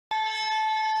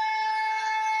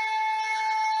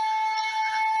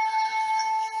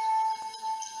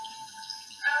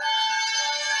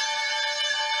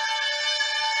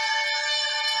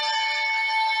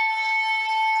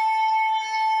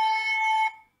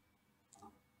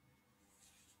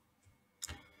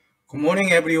Good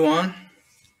morning, everyone.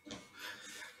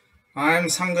 I'm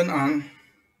Sangun An.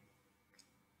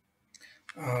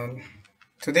 Uh,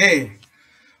 Today,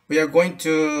 we are going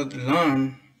to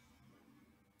learn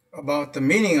about the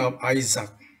meaning of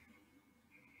Isaac.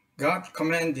 God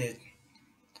commanded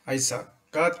Isaac.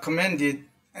 God commanded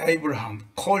Abraham,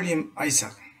 call him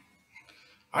Isaac.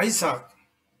 Isaac,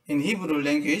 in Hebrew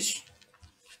language,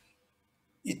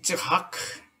 Yitzhak.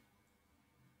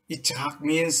 Yitzhak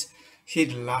means he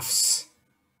laughs.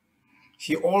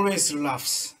 He always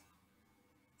laughs.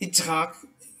 Yitzhak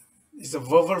is a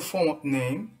verbal form of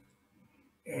name.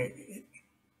 It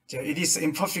is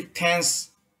imperfect tense.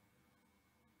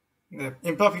 The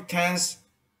imperfect tense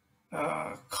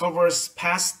covers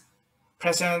past,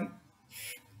 present,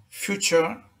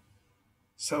 future.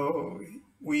 So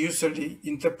we usually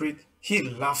interpret he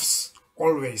laughs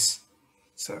always.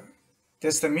 So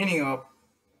that's the meaning of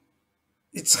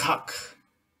Yitzhak.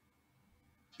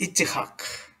 Yitzhak.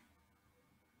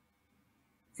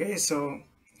 Okay, so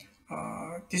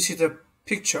this is the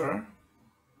picture.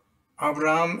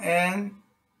 Abraham and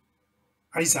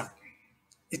Isaac.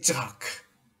 Yitzhak.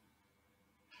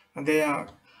 And they are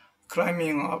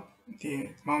climbing up the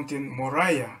mountain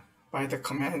Moriah by the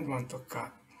commandment of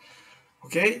God.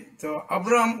 Okay, so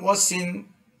Abraham was in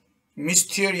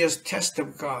mysterious test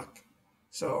of God.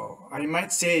 So I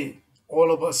might say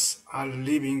all of us are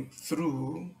living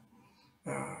through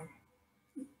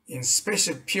in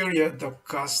special period of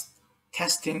God's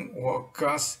testing or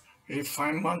God's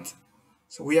refinement.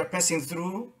 So we are passing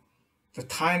through the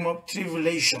time of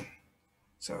tribulation.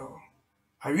 So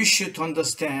I wish you to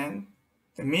understand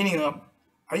the meaning of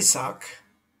Isaac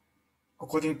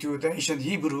according to the ancient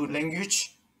Hebrew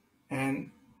language,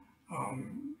 and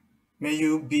may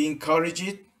you be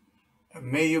encouraged,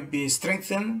 may you be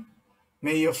strengthened,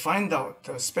 may you find out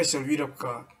the special will of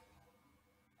God.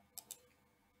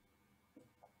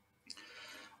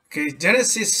 Okay,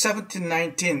 Genesis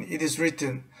 17:19, it is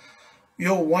written,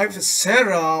 your wife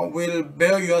Sarah will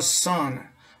bear you a son,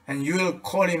 and you will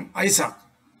call him Isaac.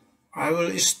 I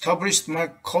will establish my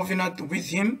covenant with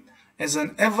him as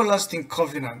an everlasting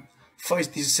covenant for his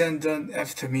descendant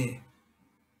after me.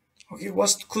 Okay,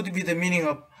 what could be the meaning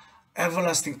of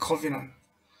everlasting covenant?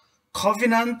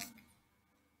 Covenant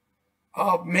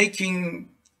of making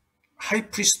high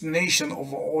priest nation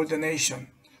over all the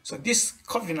nation. So this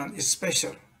covenant is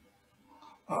special.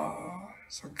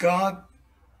 So God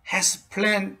has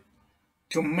planned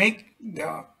to make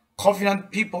the covenant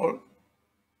people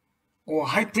or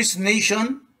high priest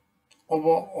nation over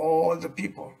all the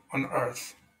people on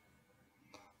earth.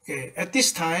 Okay, at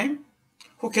this time,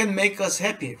 who can make us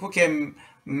happy? Who can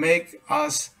make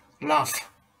us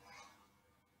laugh?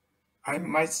 I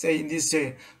might say in this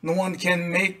way, no one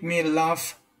can make me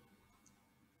laugh.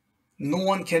 No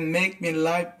one can make me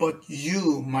laugh but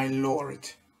you, my Lord.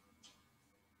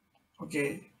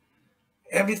 Okay,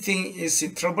 everything is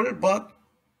in trouble, but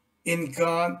in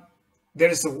God, there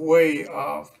is a way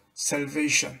of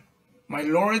salvation. My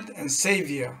Lord and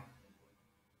Savior,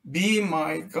 be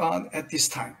my God at this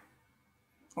time.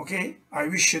 Okay, I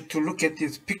wish you to look at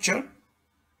this picture.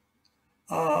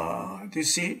 Do you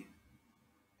see?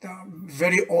 The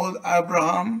very old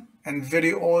Abraham and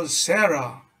very old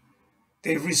Sarah,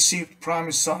 they received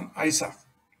promised son Isaac.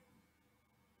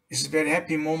 It's a very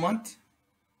happy moment.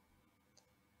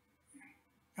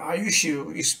 I wish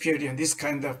you experience this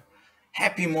kind of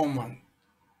happy moment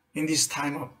in this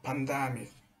time of pandemic.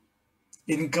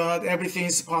 In God, everything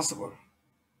is possible.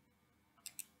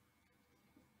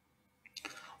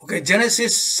 Okay,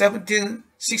 Genesis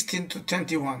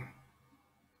 17:16-21.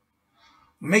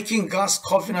 Making God's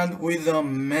covenant with the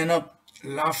man of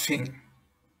laughing.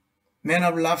 Man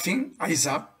of laughing,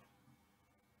 Isaac.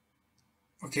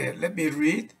 Okay, let me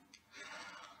read.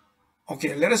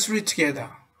 Okay, let us read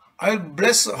together. I'll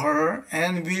bless her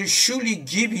and will surely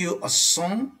give you a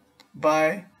son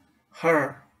by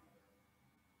her.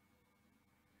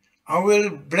 I will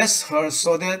bless her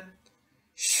so that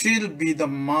she'll be the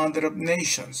mother of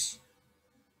nations.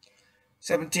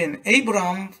 17.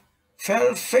 Abraham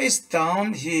fell face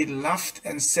down. He laughed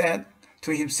and said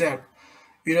to himself,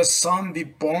 will a son be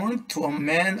born to a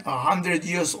man 100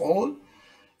 years old?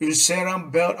 Will Sarah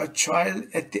bear a child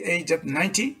at the age of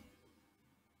 90?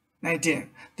 19.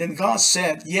 Then God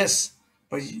said, yes,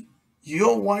 but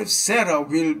your wife Sarah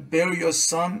will bear your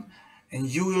son, and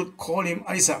you will call him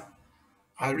Isaac.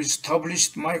 I will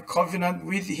establish my covenant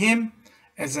with him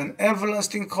as an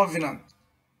everlasting covenant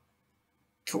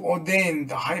to ordain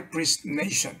the high priest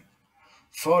nation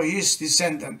for his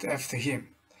descendant after him.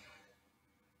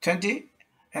 20.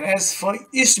 And as for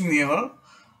Ishmael,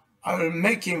 I will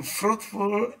make him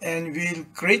fruitful and will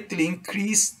greatly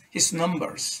increase his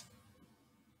numbers.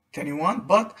 21.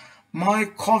 But my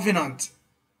covenant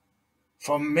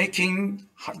for making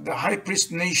the high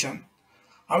priest nation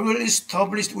I will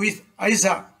establish with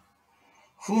Isaac,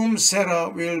 whom Sarah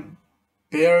will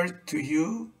bear to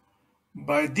you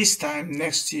by this time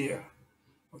next year.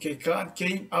 Okay, God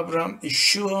gave Abraham a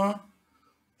sure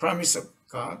promise of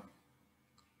God.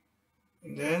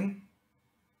 And then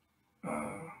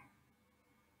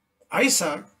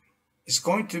Isaac is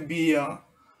going to be a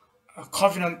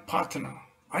covenant partner.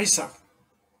 Isaac,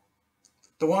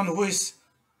 the one who is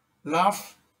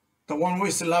the one who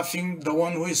is laughing, the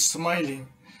one who is smiling.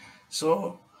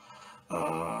 So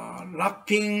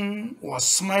laughing or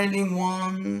smiling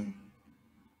one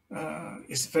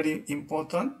is very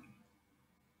important.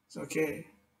 Okay,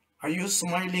 are you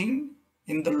smiling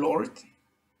in the Lord?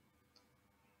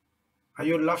 Are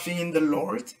you laughing in the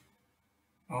Lord?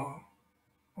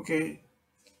 Okay,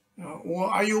 or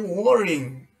are you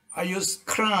worrying? Are you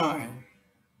crying?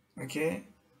 Okay,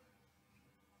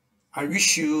 I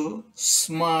wish you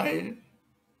smile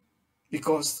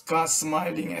because God's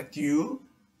smiling at you.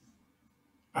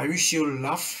 I wish you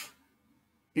laugh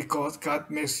because God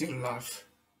makes you laugh.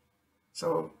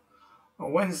 So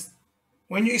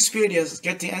when you experience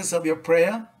getting answer of your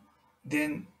prayer,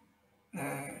 then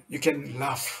you can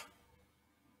laugh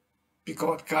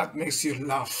because God makes you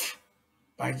laugh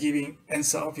by giving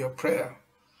answer of your prayer.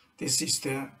 This is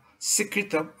the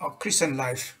secret of Christian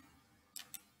life.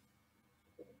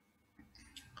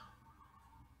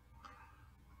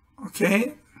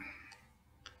 Okay.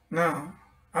 Now,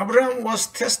 Abraham was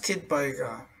tested by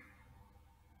God.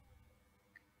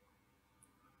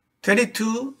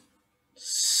 22,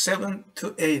 7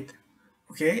 to 8.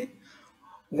 Okay.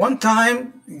 One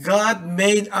time, God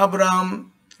made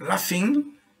Abraham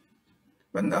laughing.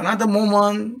 But another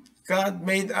moment, God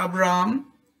made Abraham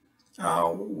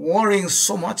worrying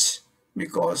so much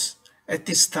because at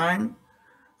this time,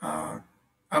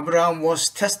 Abraham was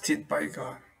tested by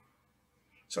God.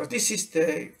 So this is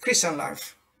the Christian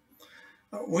life.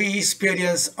 We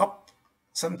experience up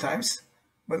sometimes,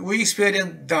 but we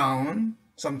experience down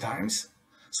sometimes.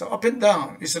 So up and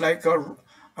down is like a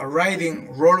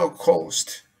riding roller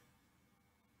coaster.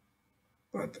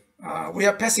 But we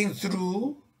are passing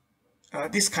through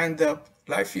this kind of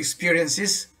life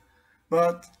experiences,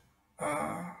 but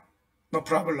no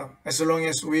problem as long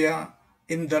as we are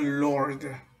in the Lord.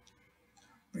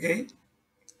 Okay.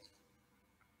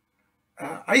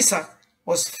 Isaac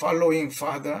was following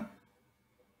father.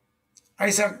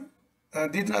 Isaac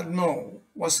did not know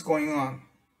what's going on.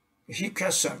 He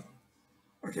questioned,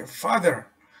 okay, Father,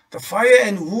 the fire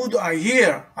and wood are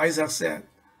here, Isaac said.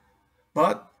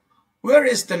 But where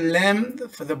is the lamb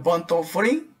for the burnt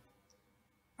offering?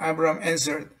 Abraham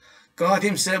answered, God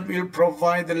himself will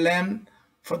provide the lamb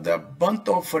for the burnt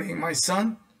offering, my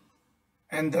son.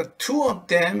 And the two of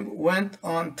them went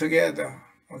on together.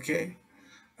 Okay.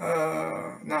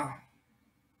 Now,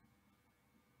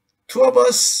 two of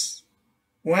us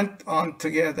went on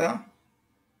together.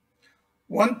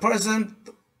 One person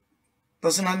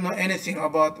does not know anything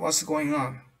about what's going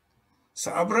on.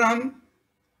 So Abraham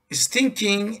is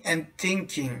thinking and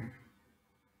thinking.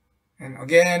 And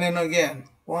again,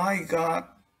 why God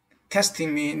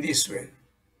testing me in this way?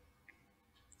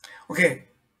 Okay.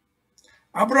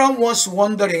 Abraham was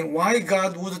wondering why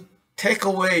God would take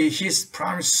away his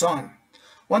promised son.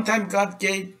 One time God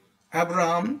gave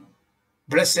Abraham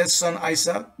blessed son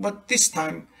Isaac, but this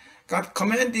time God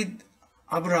commanded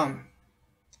Abraham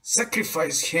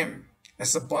sacrifice him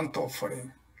as a burnt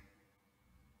offering.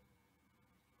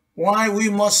 Why we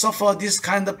must suffer this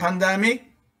kind of pandemic?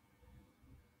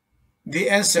 The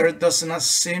answer does not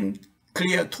seem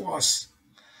clear to us.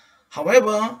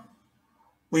 However,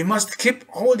 we must keep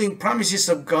holding promises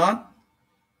of God.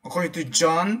 According to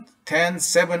John 10,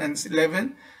 7 and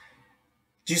 11,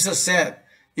 Jesus said,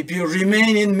 if you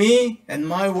remain in me and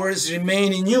my words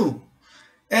remain in you,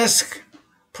 ask,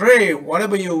 pray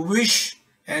whatever you wish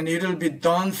and it will be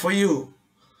done for you.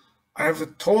 I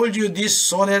have told you this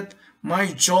so that my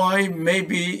joy may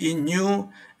be in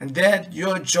you and that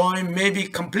your joy may be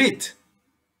complete.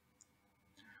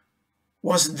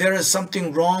 Was there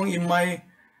something wrong in my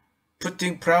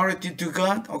putting priority to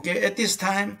God? Okay, at this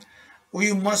time,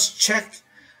 we must check.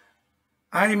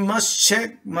 I must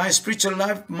check my spiritual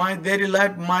life, my daily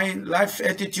life, my life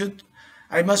attitude.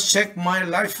 I must check my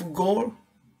life goal.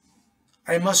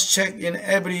 I must check in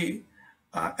every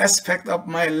aspect of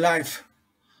my life.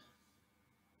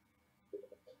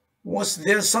 Was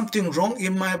there something wrong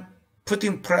in my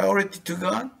putting priority to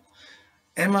God?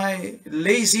 Am I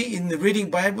lazy in reading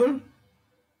Bible?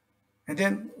 And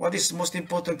then what is the most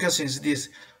important question is this: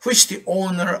 who is the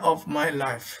owner of my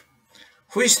life?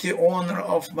 Who is the owner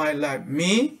of my life?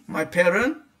 Me? My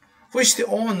parent? Who is the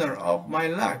owner of my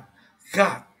life?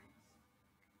 God.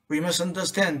 We must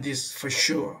understand this for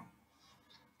sure.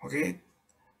 Okay?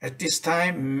 At this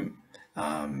time,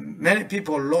 many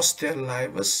people lost their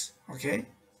lives. Okay?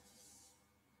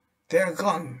 They are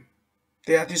gone.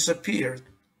 They are disappeared.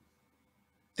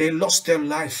 They lost their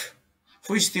life.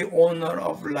 Who is the owner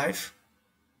of life?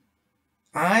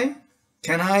 I?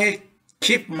 Can I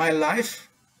keep my life?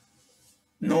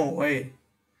 No way.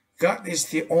 God is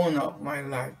the owner of my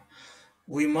life.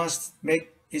 We must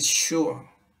make it sure.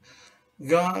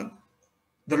 God,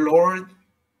 the Lord,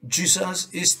 Jesus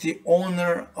is the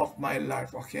owner of my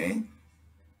life, okay?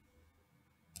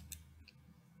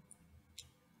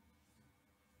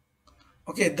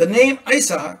 Okay, the name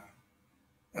Isaac,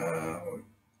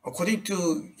 according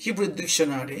to Hebrew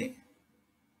dictionary,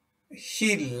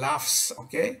 he laughs,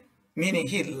 okay? Meaning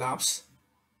he laughs.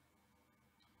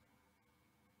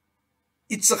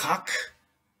 Yitzhak,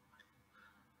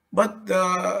 but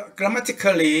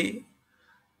grammatically,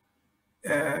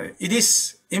 it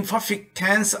is imperfect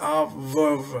tense of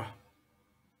verb.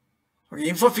 Okay,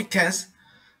 imperfect tense,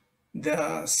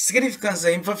 the significance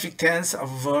of imperfect tense of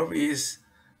verb is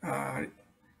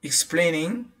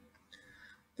explaining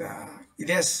the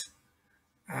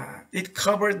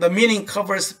meaning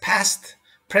covers past,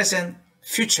 present,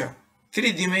 future,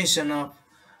 three dimension of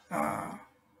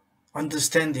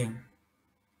understanding.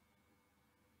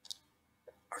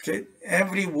 Okay,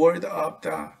 every word of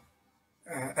the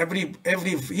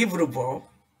every Hebrew verb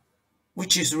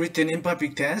which is written in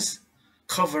imperfect tense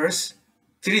covers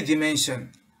three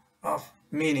dimensions of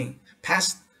meaning: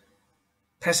 past,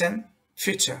 present,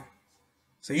 future.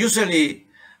 So usually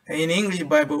in English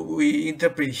Bible we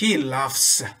interpret he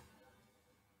laughs.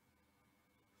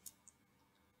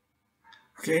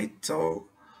 Okay, so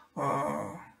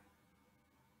by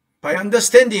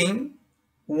understanding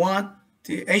what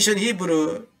the ancient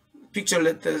Hebrew picture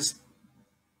letters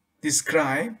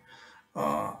describe,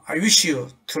 I wish you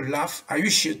to laugh. I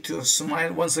wish you to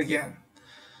smile once again.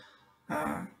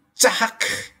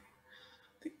 Tzahak,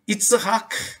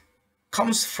 Yitzhak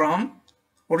comes from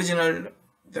original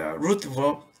the root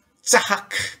verb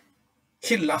tzahak.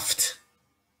 He laughed.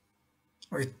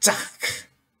 Okay, tzahak.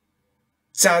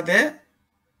 Tzade,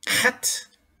 kat,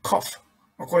 cough.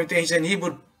 According to ancient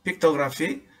Hebrew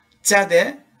pictography,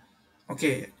 tzade.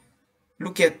 Okay,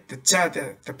 look at the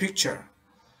tzade, the picture.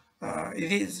 It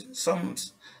is some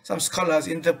scholars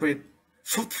interpret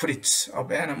footprints of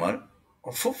animal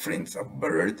or footprints of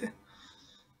bird,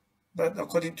 but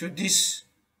according to this,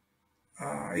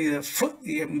 is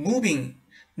a moving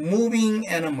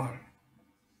animal,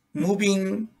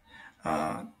 moving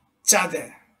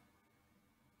tzade,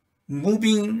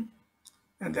 moving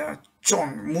and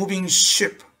moving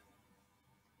ship,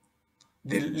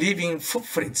 the living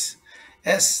footprints.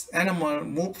 As animal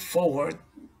move forward,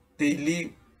 they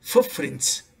leave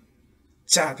footprints.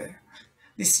 Tzade.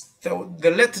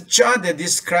 The letter tzade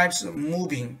describes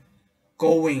moving,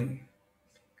 going,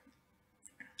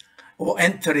 or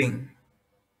entering.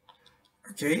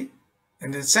 Okay,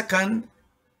 and the second,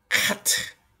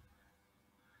 kat.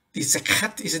 This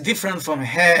kat is different from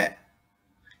hair.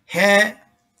 Hair,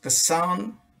 the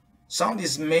sound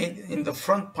is made in the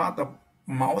front part of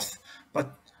mouth,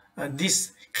 but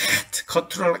this kat,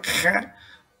 guttural kat,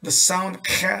 the sound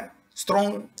kat,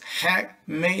 strong hair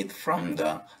made from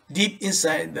the deep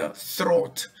inside the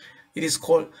throat. It is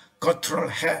called guttural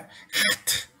hair.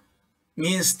 Kat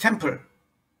means temple.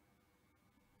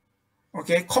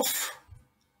 Okay, cough.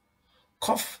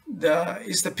 Cough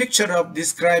is the picture of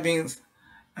describing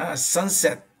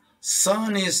sunset.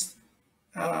 Sun is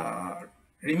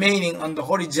remaining on the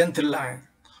horizontal line,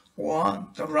 or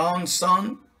the round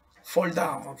sun fall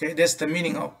down. Okay, that's the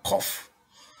meaning of cough.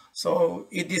 So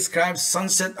it describes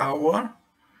sunset hour,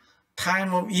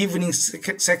 time of evening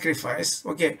sacrifice.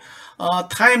 Okay,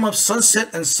 time of sunset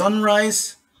and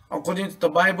sunrise, according to the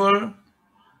Bible,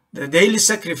 the daily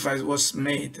sacrifice was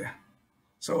made.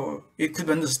 So it could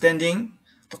be understanding,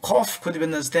 the cough could be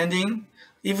understanding,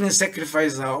 evening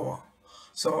sacrifice hour.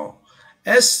 So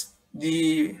as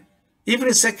the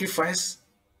evening sacrifice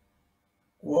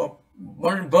were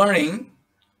burning,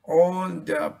 all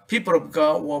the people of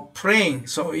God were praying.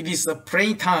 So it is a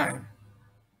praying time.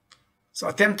 So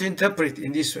attempt to interpret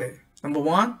in this way. Number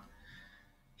one,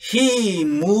 he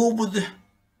moved.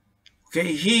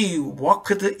 Okay, he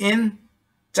walked in.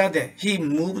 Tzade, he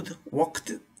moved,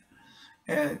 walked,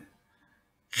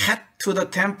 cat to the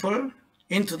temple,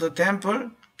 into the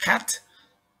temple. Cat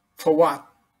for what?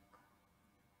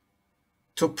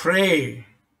 to pray.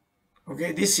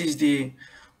 Okay, this is the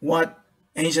what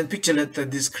ancient picture letter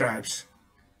describes.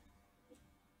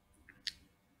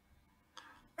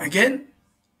 Again,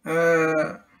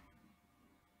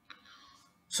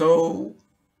 so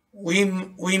we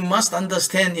must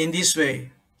understand in this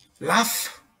way.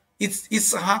 Laugh,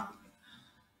 Itzhak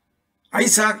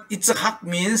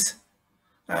means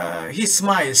he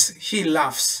smiles, he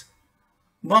laughs.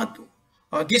 But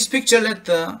this picture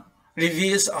letter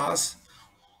reveals us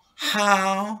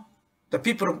how the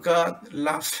people of God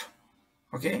laugh.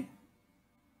 Okay?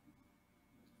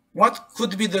 What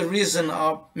could be the reason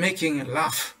of making a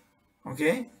laugh?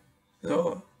 Okay?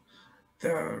 So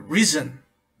the reason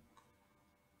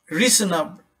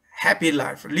of happy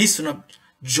life, reason of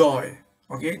joy.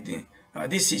 Okay?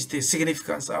 This is the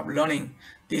significance of learning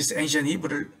this ancient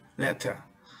Hebrew letter.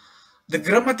 The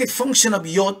grammatic function of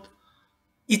Yod,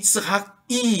 Itzhak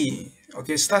E,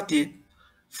 okay, started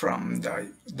from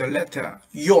the letter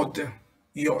Yod.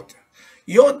 Yod,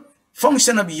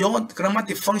 function of Yod,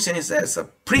 grammatic function is as a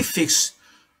prefix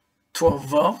to a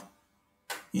verb.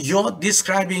 Yod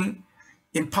describing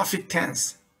imperfect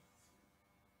tense.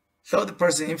 Third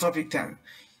person imperfect tense.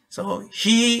 So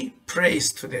he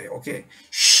prays today, okay.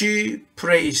 She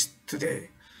prays today.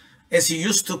 As he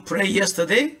used to pray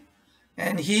yesterday,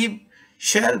 and he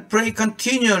shall pray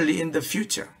continually in the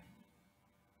future.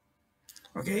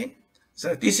 Okay,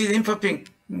 so this is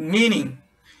imperfect, meaning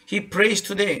he prays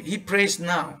today, he prays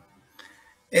now,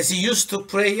 as he used to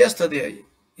pray yesterday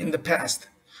in the past,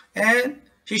 and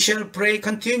he shall pray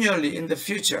continually in the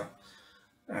future,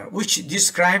 which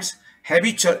describes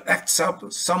habitual acts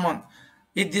of someone.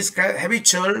 It describes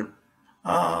habitual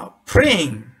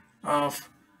praying of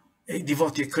a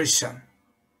devoted Christian.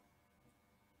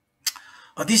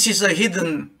 This is a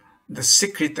hidden, the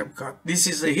secret of God. This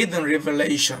is a hidden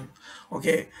revelation.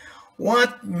 Okay,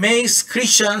 what makes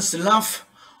Christians laugh?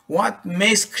 What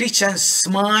makes Christians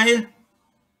smile?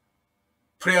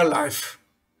 Prayer life.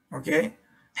 Okay,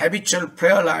 habitual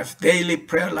prayer life, daily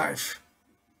prayer life.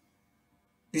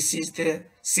 This is the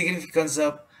significance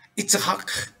of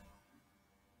Itzhak.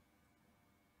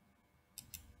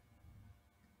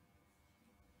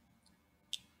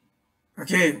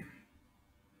 Okay.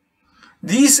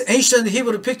 These ancient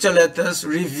Hebrew picture letters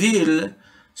reveal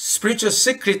spiritual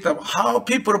secret of how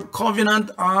people of covenant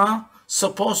are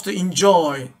supposed to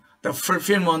enjoy the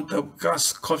fulfillment of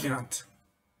God's covenant.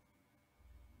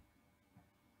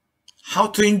 How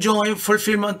to enjoy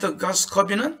fulfillment of God's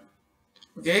covenant?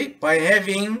 Okay, by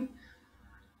having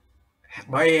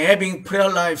prayer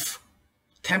life,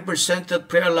 temple-centered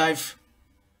prayer life,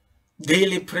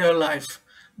 daily prayer life,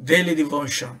 daily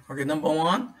devotion. Okay, number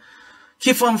one,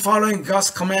 keep on following God's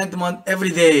commandment every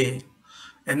day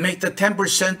and make the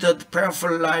temple-centered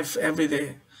prayerful life every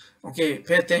day. Okay,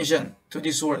 pay attention to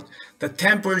this word. The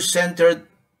temple-centered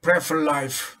prayerful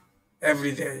life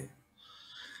every day.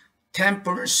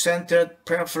 Temple-centered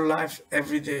prayerful life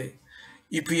every day.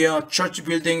 If you are church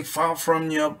building far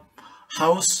from your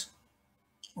house,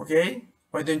 okay,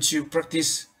 why don't you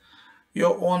practice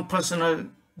your own personal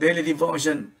daily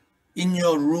devotion in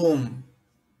your room?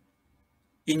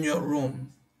 In your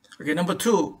room. Okay, number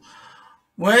two,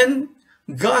 when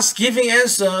God's giving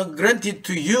answer granted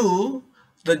to you,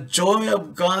 the joy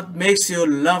of God makes you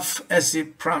laugh as he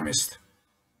promised.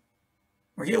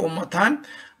 Okay, one more time.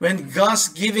 When God's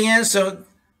giving answer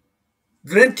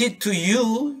granted to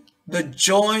you, the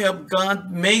joy of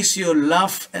God makes you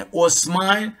laugh or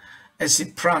smile as he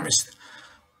promised.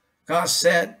 God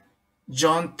said,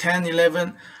 John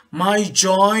 10:11, my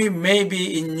joy may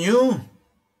be in you,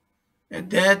 and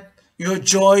that your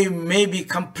joy may be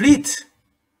complete.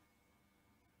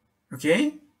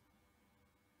 Okay?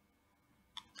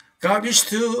 God is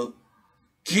to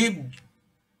give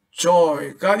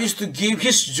joy. God is to give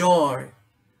his joy.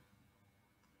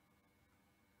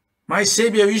 My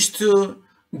Savior is to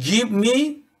give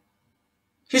me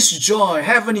his joy,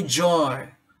 heavenly joy,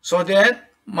 so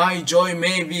that my joy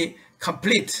may be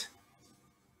complete.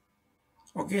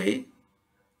 Okay?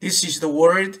 This is the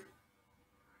word.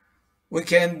 We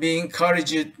can be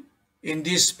encouraged in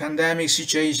this pandemic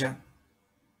situation.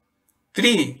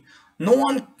 3, no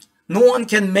one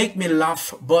can make me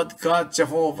laugh but God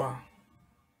Jehovah.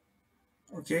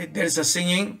 Okay, there is a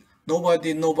singing,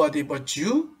 nobody but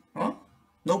you. Huh?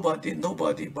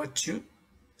 Nobody but you.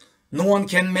 No one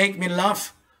can make me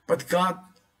laugh but God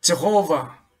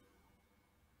Jehovah.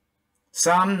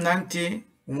 Psalm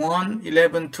 91,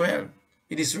 11, 12.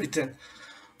 It is written,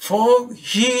 for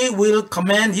he will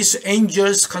command his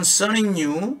angels concerning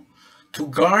you to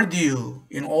guard you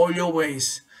in all your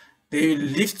ways. They will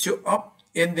lift you up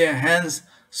in their hands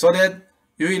so that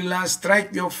you will not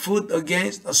strike your foot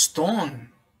against a stone.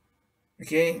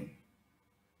 Okay.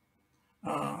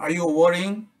 Are you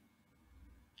worrying?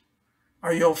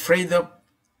 Are you afraid of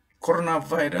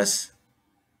coronavirus?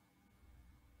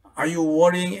 Are you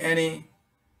worrying any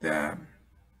the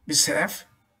mishap?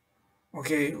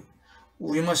 Okay,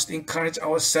 we must encourage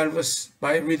ourselves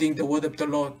by reading the word of the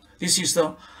Lord. This is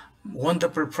the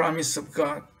wonderful promise of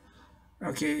God.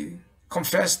 Okay,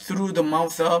 confessed through the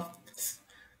mouth of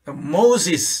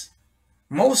Moses.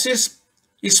 Moses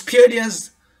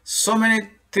experienced so many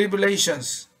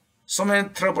tribulations, so many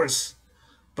troubles,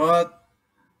 but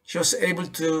he was able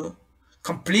to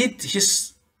complete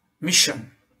his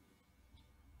mission.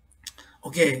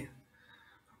 Okay,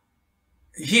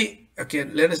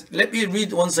 let me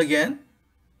read once again.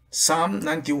 Psalm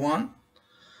 91.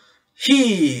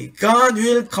 God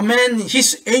will command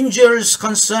his angels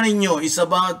concerning you. It's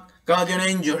about guardian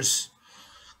angels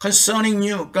concerning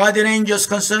you, guardian angels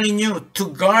concerning you, to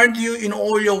guard you in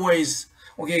all your ways.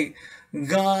 Okay,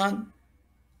 God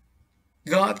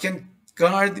can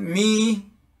guard me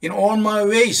in all my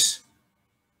ways.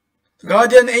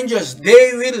 Guardian angels,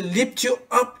 they will lift you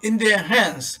up in their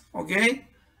hands. Okay,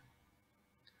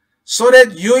 so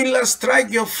that you will not strike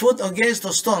your foot against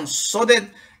the stones, so that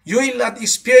you will not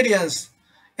experience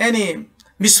any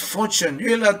misfortune.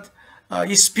 You will not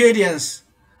experience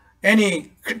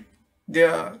any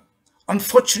the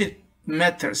unfortunate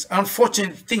matters,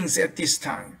 unfortunate things at this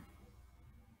time.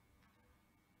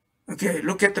 Okay,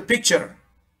 look at the picture.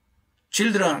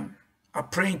 Children are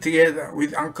praying together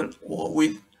with uncle or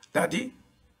with daddy.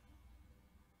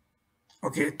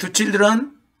 Okay, two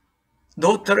children,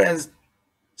 daughter and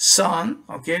son.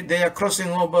 Okay, they are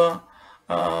crossing over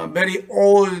very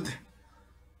old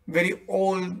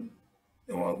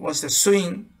was the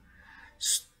swing,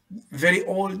 very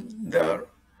old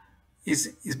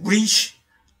is bridge,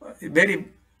 very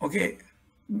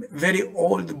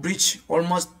old bridge,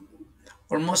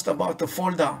 almost about to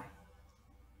fall down.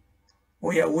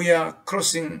 We are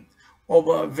crossing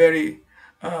over very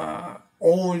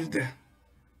old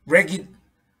ragged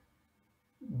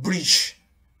bridge,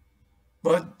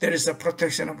 but there is a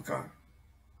protection of God.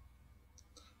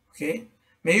 Okay,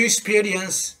 may you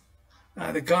experience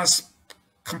the God's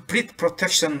complete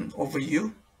protection over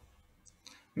you.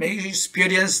 May you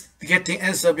experience getting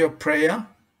answer of your prayer.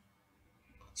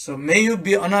 So may you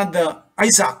be another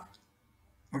Isaac.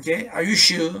 Okay, are you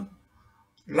sure?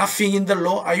 Laughing in the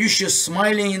Lord? Are you sure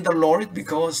smiling in the Lord?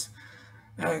 Because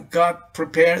God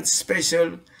prepared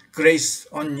special grace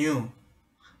on you.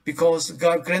 Because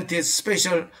God granted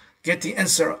special getting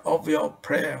answer of your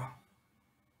prayer.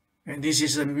 And this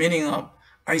is the meaning of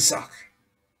Isaac.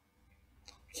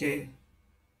 Okay.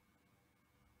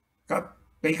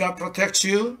 May God protect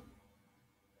you.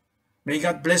 May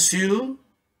God bless you.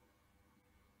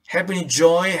 Heavenly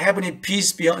joy, heavenly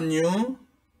peace be on you.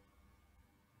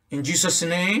 In Jesus'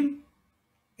 name,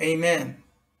 amen.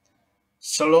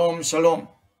 Shalom, shalom.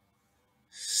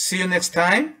 See you next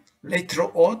time. Later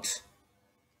on.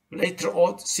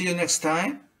 See you next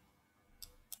time.